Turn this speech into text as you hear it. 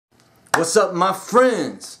What's up, my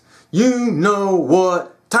friends? You know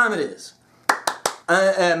what time it is.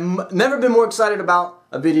 I have never been more excited about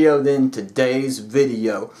a video than today's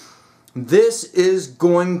video. This is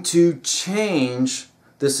going to change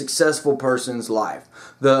the successful person's life.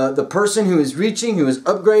 The person who is reaching, who is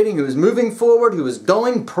upgrading, who is moving forward, who is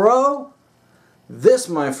going pro. This,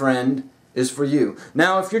 my friend, is for you.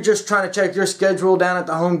 Now, if you're just trying to check your schedule down at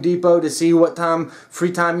the Home Depot to see what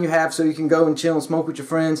free time you have so you can go and chill and smoke with your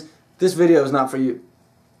friends, this video is not for you.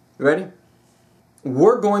 You ready?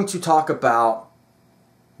 We're going to talk about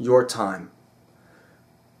your time,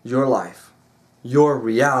 your life, your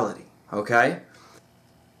reality, okay?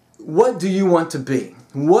 What do you want to be?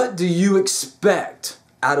 What do you expect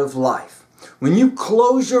out of life? When you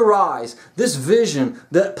close your eyes, this vision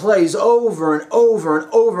that plays over and over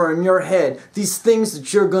and over in your head, these things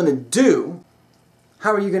that you're going to do,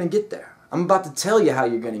 how are you going to get there? I'm about to tell you how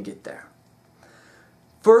you're going to get there.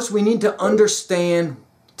 First, we need to understand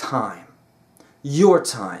time, your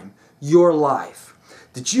life.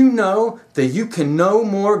 Did you know that you can no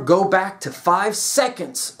more go back to 5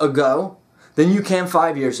 seconds ago than you can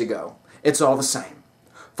 5 years ago? It's all the same.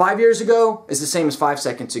 5 years ago is the same as 5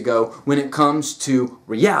 seconds ago when it comes to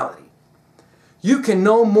reality. You can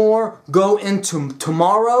no more go into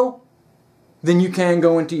tomorrow than you can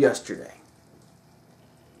go into yesterday.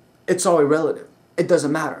 It's all irrelative. It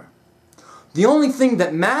doesn't matter. The only thing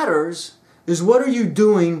that matters is what are you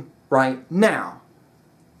doing right now?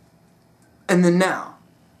 And then now.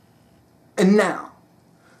 And now.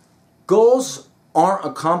 Goals aren't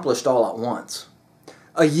accomplished all at once.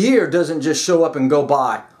 A year doesn't just show up and go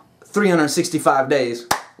by 365 days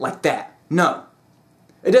like that. No.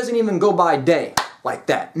 It doesn't even go by day like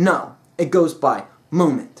that. No. It goes by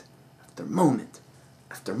moment after moment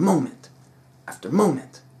after moment after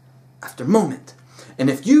moment after moment. And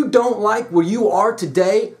if you don't like where you are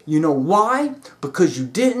today, you know why? Because you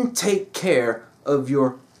didn't take care of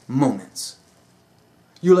your moments.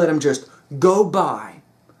 You let them just go by,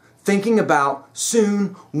 thinking about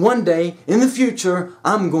soon, one day, in the future,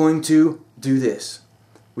 I'm going to do this.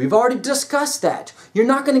 We've already discussed that. You're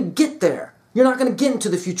not going to get there. You're not going to get into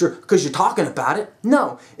the future because you're talking about it.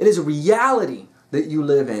 No, it is a reality that you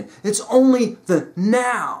live in. It's only the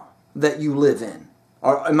now that you live in.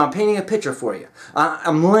 Or am I painting a picture for you?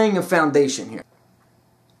 I'm laying a foundation here.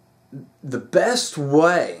 The best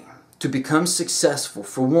way to become successful,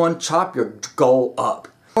 for one, chop your goal up.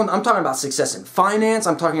 I'm talking about success in finance.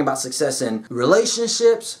 I'm talking about success in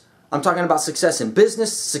relationships. I'm talking about success in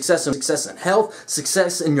business, success in health,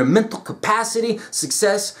 success in your mental capacity,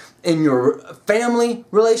 success in your family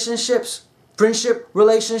relationships, friendship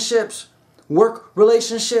relationships, work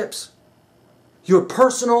relationships, your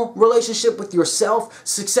personal relationship with yourself,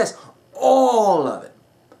 success, all of it.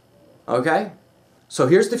 Okay? So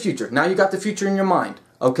here's the future. Now you got the future in your mind.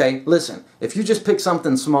 Okay, listen, if you just pick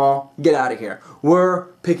something small, get out of here. We're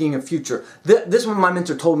picking a future. This is what my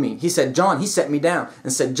mentor told me. He said, John, he set me down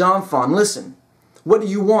and said, John Fawn, listen, what do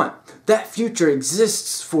you want? That future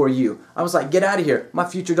exists for you. I was like, get out of here. My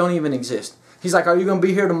future don't even exist. He's like, are you going to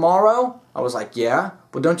be here tomorrow? I was like, yeah.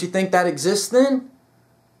 Well, don't you think that exists then?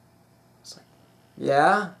 I was like,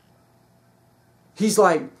 yeah. He's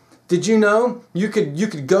like, did you know you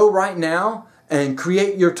could go right now and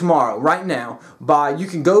create your tomorrow right now you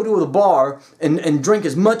can go to the bar and drink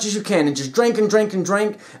as much as you can and just drink and drink and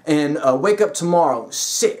drink and wake up tomorrow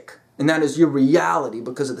sick. And that is your reality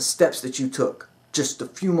because of the steps that you took just a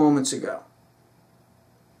few moments ago.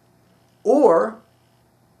 Or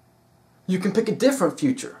you can pick a different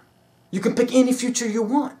future. You can pick any future you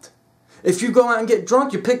want. If you go out and get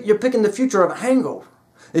drunk, you're picking the future of a hangover.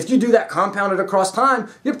 If you do that compounded across time,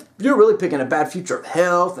 you're really picking a bad future of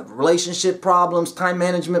health, of relationship problems, time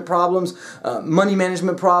management problems, money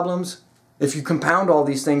management problems. If you compound all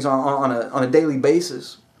these things on a daily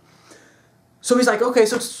basis. So he's like, okay,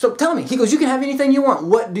 so tell me. He goes, you can have anything you want.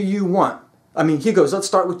 What do you want? I mean, he goes, let's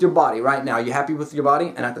start with your body right now. Are you happy with your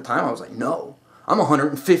body? And at the time, I was like, no. I'm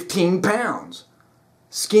 115 pounds.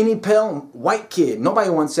 Skinny, pale, white kid. Nobody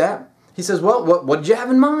wants that. He says, well, what did you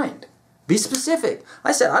have in mind? Be specific.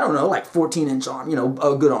 I said, I don't know, like 14-inch arm,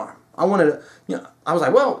 a good arm. I wanted to, I was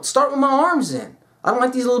like, well, start with my arms then. I don't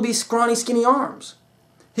like these little scrawny, skinny arms.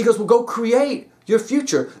 He goes, well, go create your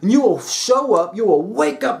future. And you will show up, you will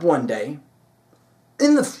wake up one day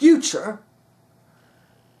in the future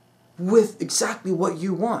with exactly what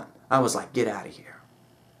you want. I was like, get out of here.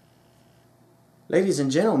 Ladies and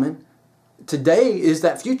gentlemen, today is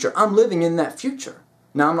that future. I'm living in that future.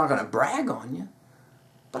 Now, I'm not going to brag on you.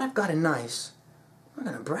 But I've got a nice, I'm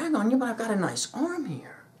not going to brag on you, but I've got a nice arm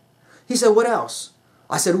here. He said, what else?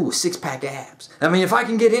 I said, ooh, 6-pack abs. I mean, if I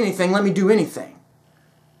can get anything, let me do anything.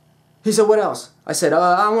 He said, what else? I said,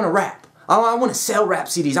 I want to rap. I want to sell rap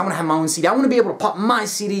CDs. I want to have my own CD. I want to be able to pop my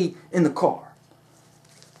CD in the car.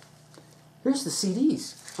 Here's the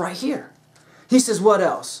CDs right here. He says, what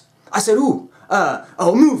else? I said, ooh, a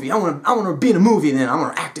movie. I want to be in a movie then. I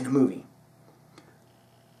want to act in a movie.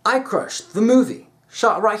 I Crushed, the movie,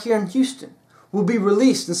 shot right here in Houston, will be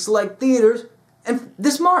released in select theaters and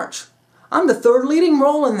this March. I'm the 3rd leading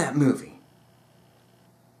role in that movie.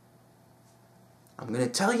 I'm going to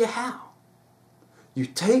tell you how. You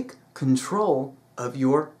take control of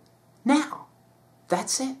your now.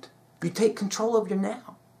 That's it. You take control of your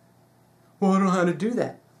now. Well, I don't know how to do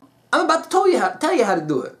that. I'm about to tell you how to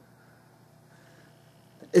do it.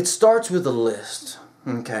 It starts with a list,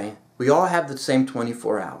 okay? We all have the same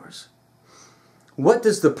 24 hours. What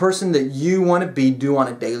does the person that you want to be do on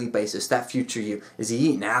a daily basis, that future you? Is he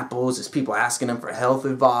eating apples? Is people asking him for health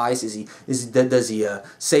advice? Does he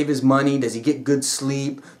save his money? Does he get good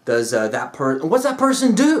sleep? What's that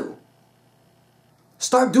person do?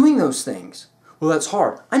 Start doing those things. Well, that's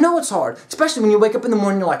hard. I know it's hard, especially when you wake up in the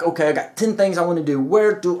morning, you're like, okay, I got 10 things I want to do.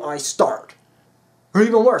 Where do I start? Or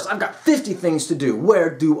even worse, I've got 50 things to do. Where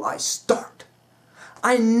do I start?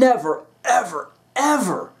 I never, ever,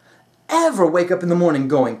 ever, ever wake up in the morning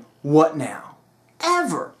going, what now?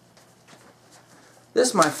 Ever.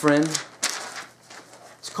 This, my friend,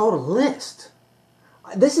 it's called a list.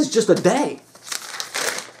 This is just a day.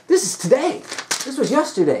 This is today. This was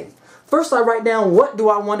yesterday. First, I write down what do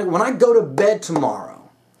I want to, when I go to bed tomorrow,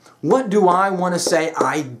 what do I want to say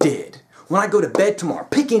I did? When I go to bed tomorrow,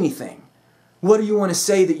 pick anything. What do you want to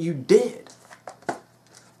say that you did?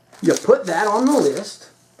 You put that on the list,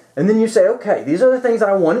 and then you say, okay, these are the things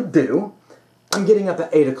I want to do. I'm getting up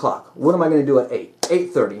at 8 o'clock. What am I going to do at 8?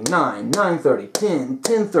 8:30, 9, 9:30, 10,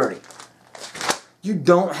 10:30. You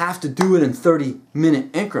don't have to do it in 30-minute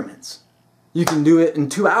increments. You can do it in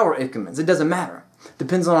 2-hour increments. It doesn't matter.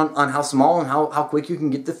 Depends on how small and how quick you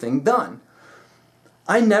can get the thing done.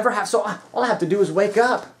 I never have, so all I have to do is wake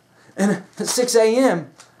up and at 6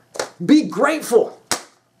 a.m. be grateful.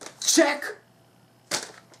 Check.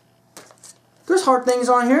 There's hard things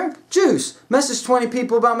on here. Juice. Message 20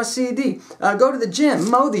 people about my CD. Go to the gym.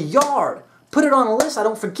 Mow the yard. Put it on a list. I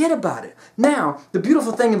don't forget about it. Now, the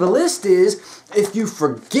beautiful thing of a list is if you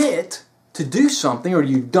forget to do something or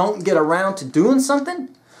you don't get around to doing something,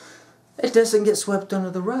 it doesn't get swept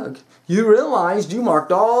under the rug. You realized you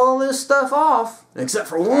marked all this stuff off, except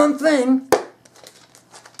for one thing.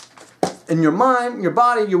 In your mind, your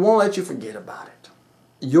body, you won't let you forget about it.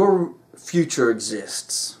 Your future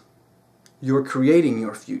exists. You're creating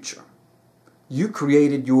your future. You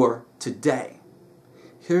created your today.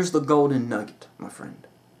 Here's the golden nugget, my friend.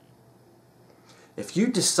 If you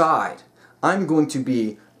decide, I'm going to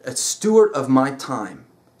be a steward of my time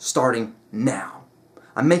starting now.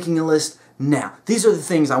 I'm making a list now. These are the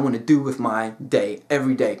things I want to do with my day,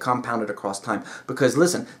 every day, compounded across time. Because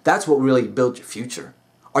listen, that's what really builds your future.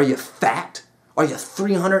 Are you fat? Are you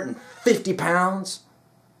 350 pounds?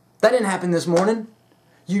 That didn't happen this morning.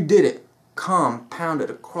 You did it. Compounded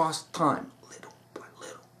across time. Little by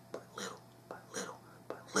little, by little, by little,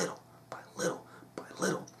 by little, by little, by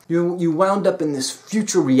little. You wound up in this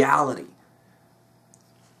future reality.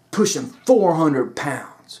 Pushing 400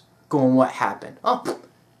 pounds. Going, what happened? Oh,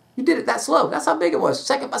 you did it that slow. That's how big it was.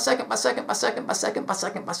 Second by second by second by second by second by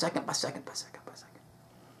second by second by second by second by second.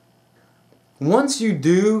 Once you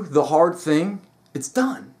do the hard thing, it's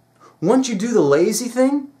done. Once you do the lazy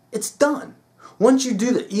thing, it's done. Once you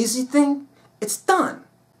do the easy thing, it's done.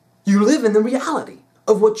 You live in the reality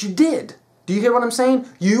of what you did. Do you hear what I'm saying?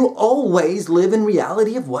 You always live in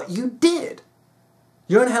reality of what you did.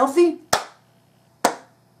 You're unhealthy?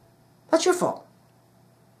 That's your fault.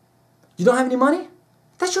 You don't have any money?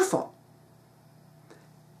 That's your fault.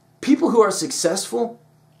 People who are successful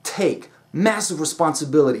take massive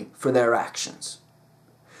responsibility for their actions.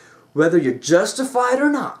 Whether you're justified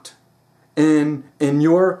or not in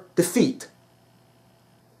your defeat,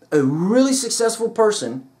 a really successful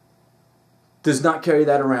person does not carry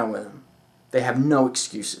that around with them. They have no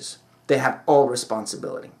excuses. They have all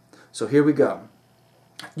responsibility. So here we go.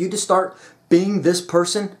 You just start being this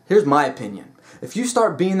person. Here's my opinion. If you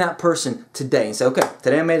start being that person today and say, okay,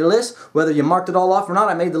 today I made a list, whether you marked it all off or not,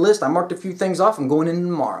 I made the list, I marked a few things off, I'm going in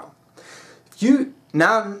tomorrow.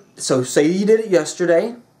 So say you did it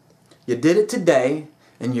yesterday, you did it today,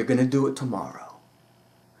 and you're going to do it tomorrow.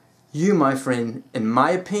 You, my friend, in my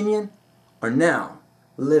opinion, are now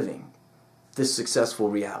living this successful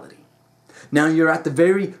reality. Now you're at the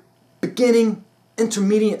very beginning,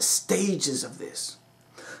 intermediate stages of this.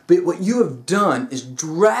 But what you have done is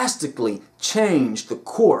drastically change the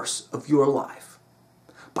course of your life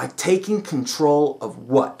by taking control of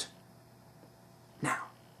what? Now.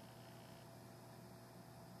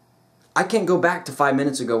 I can't go back to 5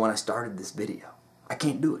 minutes ago when I started this video. I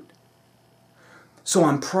can't do it. So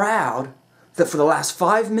I'm proud that for the last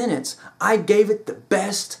 5 minutes, I gave it the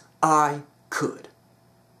best I could.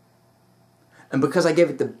 And because I gave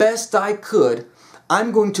it the best I could,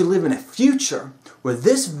 I'm going to live in a future where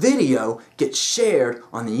this video gets shared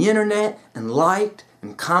on the internet and liked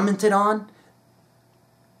and commented on.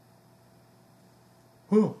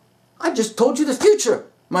 I just told you the future,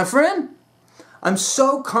 my friend. I'm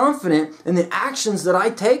so confident in the actions that I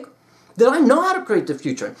take that I know how to create the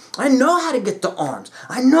future. I know how to get to arms.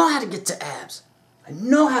 I know how to get to abs. I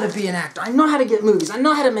know how to be an actor. I know how to get movies. I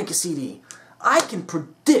know how to make a CD. I can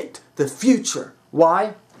predict the future.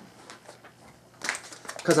 Why?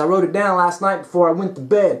 Because I wrote it down last night before I went to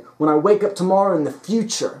bed. When I wake up tomorrow in the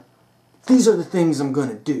future, these are the things I'm going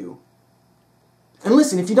to do. And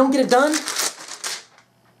listen, if you don't get it done,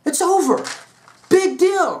 it's over. Big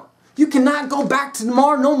deal. You cannot go back to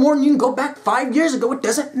tomorrow no more than you can go back 5 years ago. It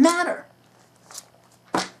doesn't matter.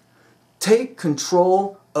 Take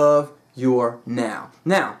control of your now.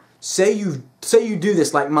 Now, say you do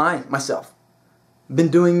this like myself.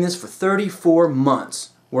 Been doing this for 34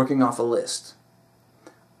 months, working off a list.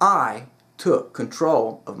 I took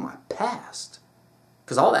control of my past.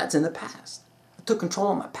 Because all that's in the past. I took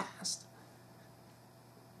control of my past.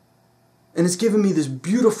 And it's given me this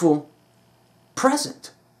beautiful present.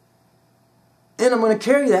 And I'm going to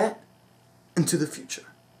carry that into the future.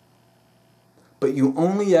 But you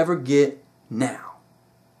only ever get now.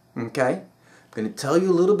 Okay? I'm going to tell you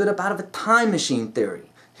a little bit about a time machine theory.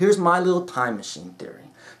 Here's my little time machine theory.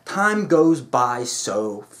 Time goes by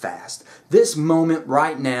so fast. This moment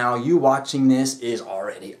right now, you watching this, is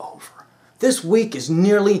already over. This week is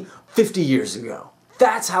nearly 50 years ago.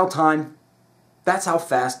 That's how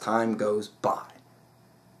fast time goes by.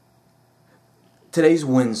 Today's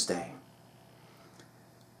Wednesday.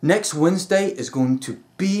 Next Wednesday is going to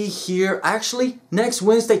be here. Actually, next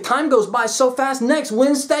Wednesday, time goes by so fast, next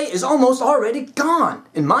Wednesday is almost already gone.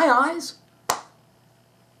 In my eyes,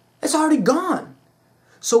 it's already gone.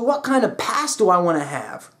 So what kind of past do I want to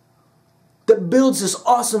have that builds this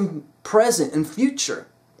awesome present and future?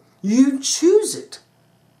 You choose it.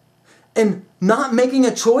 And not making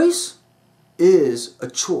a choice is a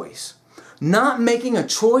choice. Not making a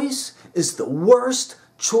choice is the worst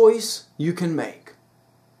choice you can make.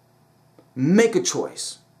 Make a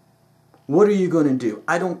choice. What are you going to do?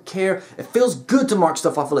 I don't care. It feels good to mark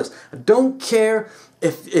stuff off a list. I don't care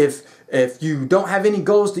if you don't have any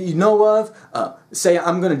goals that you know of. Say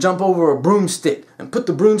I'm going to jump over a broomstick and put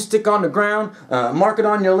the broomstick on the ground. Mark it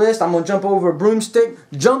on your list. I'm going to jump over a broomstick,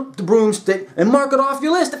 jump the broomstick, and mark it off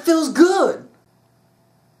your list. It feels good.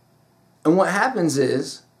 And what happens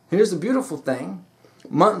is, here's the beautiful thing.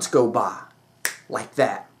 Months go by like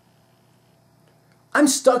that. I'm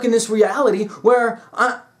stuck in this reality where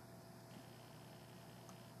I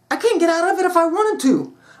can't get out of it if I wanted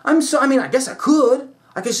to. I guess I could.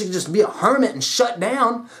 I guess I could just be a hermit and shut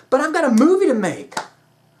down. But I've got a movie to make.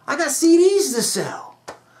 I got CDs to sell.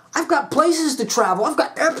 I've got places to travel. I've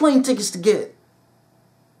got airplane tickets to get.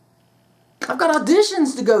 I've got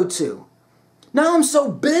auditions to go to. Now I'm so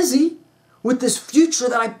busy with this future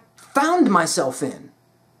that I found myself in.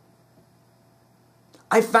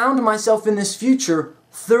 I found myself in this future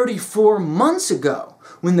 34 months ago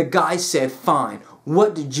when the guy said, fine,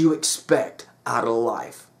 what did you expect out of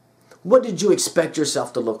life? What did you expect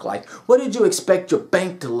yourself to look like? What did you expect your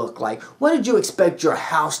bank to look like? What did you expect your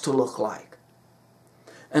house to look like?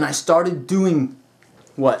 And I started doing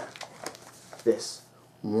what? This.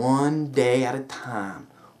 One day at a time.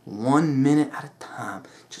 1 minute at a time.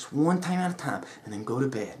 Just one time at a time. And then go to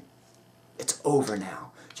bed. It's over now.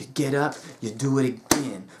 You get up, you do it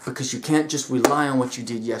again. Because you can't just rely on what you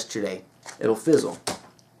did yesterday. It'll fizzle.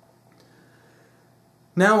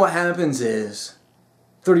 Now what happens is,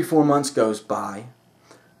 34 months goes by.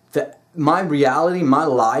 My reality, my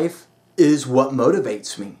life, is what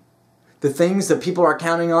motivates me. The things that people are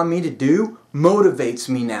counting on me to do motivates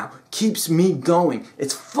me now. Keeps me going.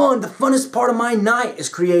 It's fun. The funnest part of my night is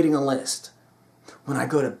creating a list. When I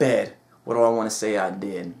go to bed, what do I want to say I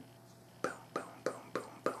did?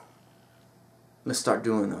 Let's start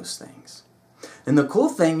doing those things. And the cool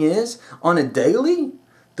thing is, on a daily,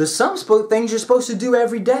 there's some things you're supposed to do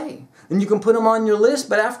every day. And you can put them on your list,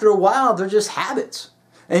 but after a while, they're just habits.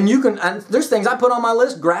 And there's things I put on my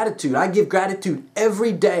list, gratitude. I give gratitude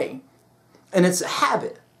every day. And it's a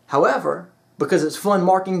habit. However, because it's fun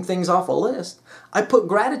marking things off a list. I put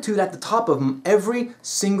gratitude at the top of every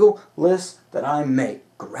single list that I make.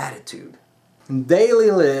 Gratitude.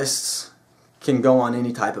 Daily lists can go on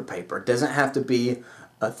any type of paper. It doesn't have to be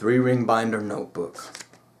a 3-ring binder notebook.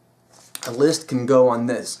 A list can go on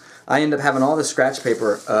this. I ended up having all this scratch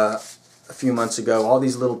paper a few months ago, all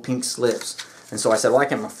these little pink slips. And so I said, well, I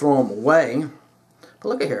can throw them away. But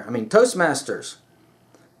look at here. I mean, Toastmasters.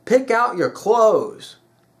 Pick out your clothes.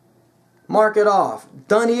 Mark it off.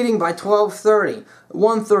 Done eating by 12:30.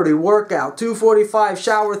 1:30 workout. 2:45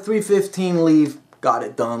 shower. 3:15 leave. Got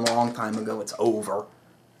it done a long time ago. It's over.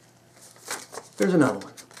 Here's another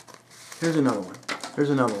one. Here's another one. Here's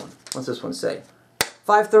another one. What's this one say?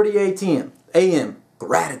 5:30 a.m.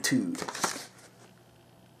 Gratitude.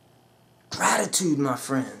 Gratitude, my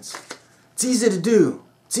friends. It's easy to do.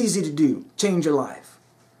 It's easy to do. Change your life.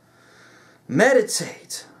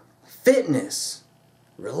 Meditate. Fitness.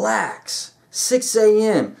 Relax. 6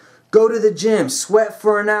 a.m. Go to the gym. Sweat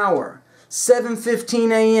for an hour.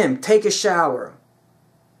 7:15 a.m. Take a shower.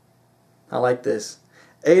 I like this.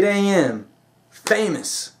 8 a.m.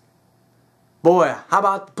 Famous. Boy, how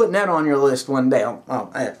about putting that on your list one day?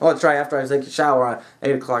 I'll try after I take a shower at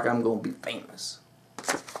 8 o'clock. I'm going to be famous.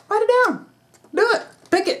 Write it down. Do it.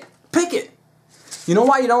 Pick it. Pick it. You know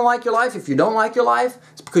why you don't like your life? If you don't like your life,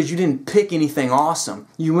 it's because you didn't pick anything awesome.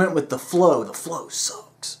 You went with the flow. The flow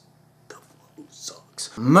sucks. The flow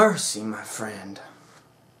sucks. Mercy, my friend.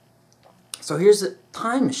 So here's the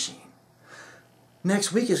time machine.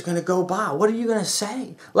 Next week is going to go by. What are you going to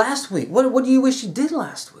say? Last week, what do you wish you did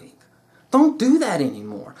last week? Don't do that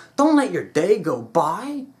anymore. Don't let your day go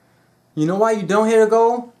by. You know why you don't hit a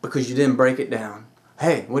goal? Because you didn't break it down.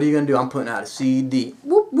 Hey, what are you going to do? I'm putting out a CD.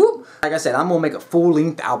 Whoop, whoop. Like I said, I'm going to make a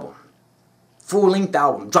full-length album. Full-length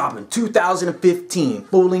album. Dropping 2015.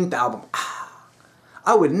 Full-length album.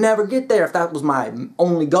 I would never get there if that was my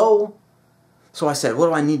only goal. So I said, what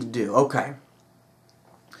do I need to do? Okay.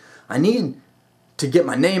 I need to get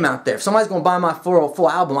my name out there. If somebody's going to buy my full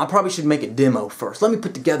album, I probably should make a demo first. Let me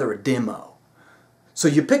put together a demo. So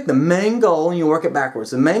you pick the main goal and you work it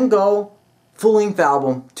backwards. The main goal, full-length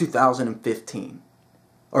album, 2015.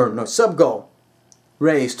 Or no, sub-goal,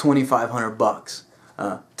 raise $2,500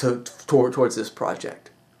 towards this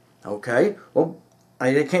project. Okay? Well,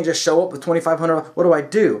 I can't just show up with $2,500.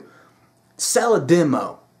 What do? Sell a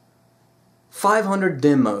demo. 500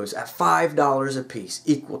 demos at $5 a piece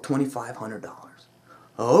equal $2,500.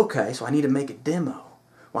 Okay, so I need to make a demo.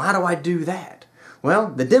 Well, how do I do that? Well,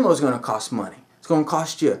 the demo is going to cost money. It's going to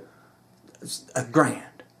cost you $1,000.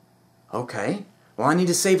 Okay, well, I need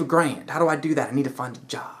to save $1,000. How do I do that? I need to find a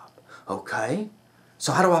job. Okay,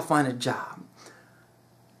 so how do I find a job?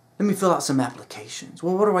 Let me fill out some applications.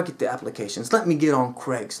 Well, where do I get the applications? Let me get on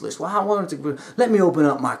Craigslist. Well, let me open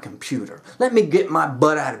up my computer. Let me get my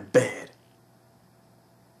butt out of bed.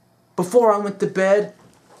 Before I went to bed,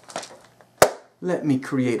 let me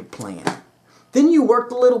create a plan. Then you work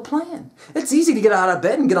the little plan. It's easy to get out of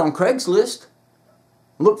bed and get on Craigslist.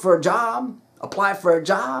 Look for a job. Apply for a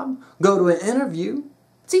job. Go to an interview.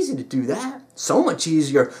 It's easy to do that. So much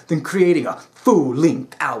easier than creating a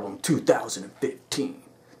full-length album 2015.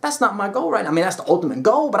 That's not my goal right now. I mean, that's the ultimate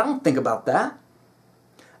goal, but I don't think about that.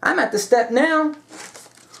 I'm at the step now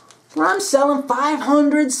where I'm selling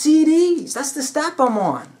 500 CDs. That's the step I'm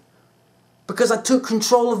on. Because I took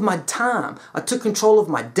control of my time. I took control of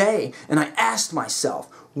my day. And I asked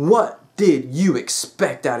myself, what did you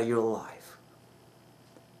expect out of your life?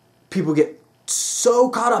 People get so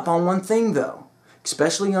caught up on one thing though.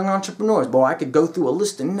 Especially young entrepreneurs. Boy, I could go through a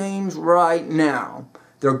list of names right now.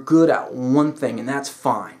 They're good at one thing, and that's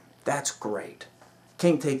fine. That's great.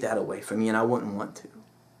 Can't take that away from you, and I wouldn't want to.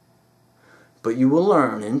 But you will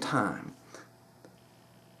learn in time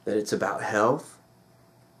that it's about health.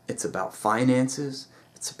 It's about finances,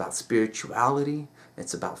 it's about spirituality,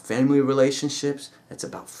 it's about family relationships, it's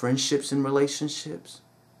about friendships and relationships.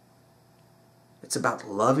 It's about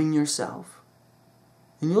loving yourself.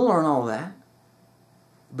 And you'll learn all that.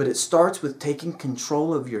 But it starts with taking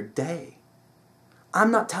control of your day.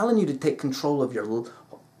 I'm not telling you to take control of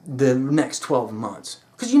the next 12 months,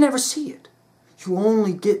 because you never see it. You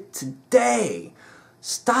only get today.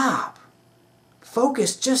 Stop.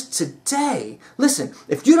 Focus just today. Listen,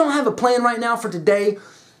 if you don't have a plan right now for today,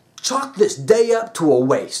 chalk this day up to a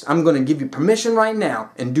waste. I'm going to give you permission right now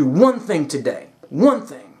and do one thing today. One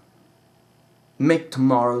thing. Make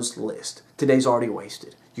tomorrow's list. Today's already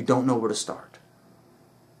wasted. You don't know where to start.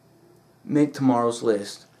 Make tomorrow's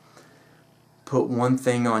list. Put one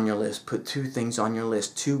thing on your list. Put two things on your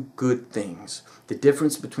list. Two good things. The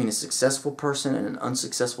difference between a successful person and an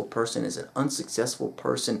unsuccessful person is an unsuccessful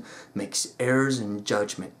person makes errors in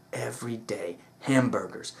judgment every day.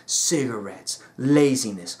 Hamburgers, cigarettes,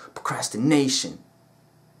 laziness, procrastination.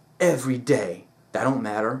 Every day. That don't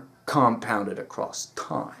matter. Compounded across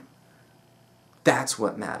time. That's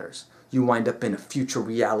what matters. You wind up in a future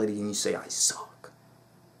reality and you say, I suck.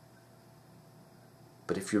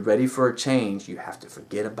 But if you're ready for a change, you have to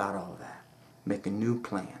forget about all that. Make a new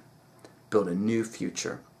plan. Build a new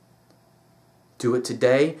future. Do it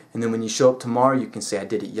today, and then when you show up tomorrow, you can say, I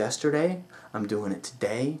did it yesterday, I'm doing it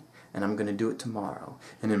today, and I'm going to do it tomorrow.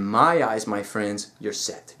 And in my eyes, my friends, you're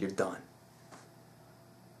set. You're done.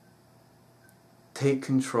 Take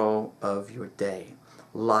control of your day.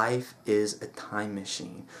 Life is a time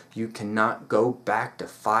machine. You cannot go back to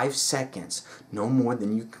 5 seconds, no more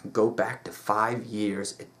than you can go back to 5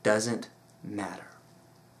 years. It doesn't matter.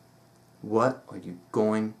 What are you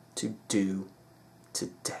going to do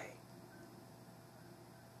today?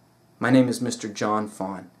 My name is Mr. John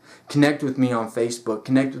Fawn. Connect with me on Facebook.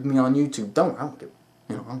 Connect with me on YouTube. I don't do it.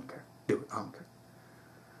 I don't care. Do it. I don't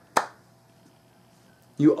care.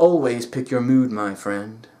 You always pick your mood, my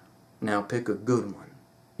friend. Now pick a good one.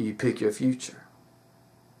 You pick your future.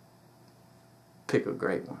 Pick a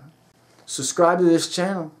great one. Subscribe to this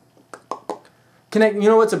channel. Connect. You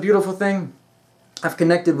know what's a beautiful thing? I've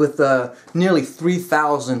connected with nearly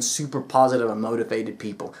 3,000 super positive and motivated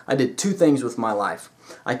people. I did 2 things with my life.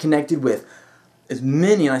 I connected with as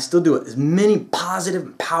many, and I still do it, as many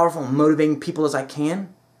positive, powerful, and motivating people as I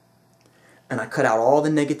can. And I cut out all the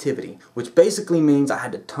negativity, which basically means I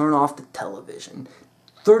had to turn off the television.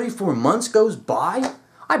 34 months goes by.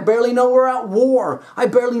 I barely know we're at war. I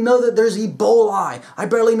barely know that there's Ebola. I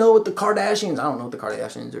barely know what the Kardashians, I don't know what the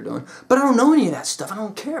Kardashians are doing. But I don't know any of that stuff. I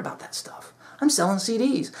don't care about that stuff. I'm selling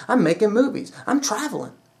CDs. I'm making movies. I'm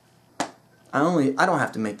traveling. I don't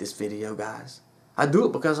have to make this video, guys. I do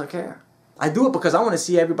it because I care. I do it because I want to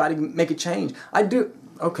see everybody make a change. I do.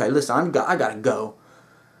 Okay, listen, I gotta go.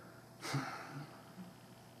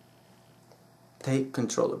 Take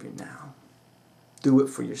control of your now. Do it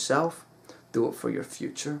for yourself. Do it for your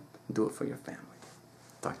future. Do it for your family.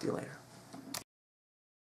 Talk to you later.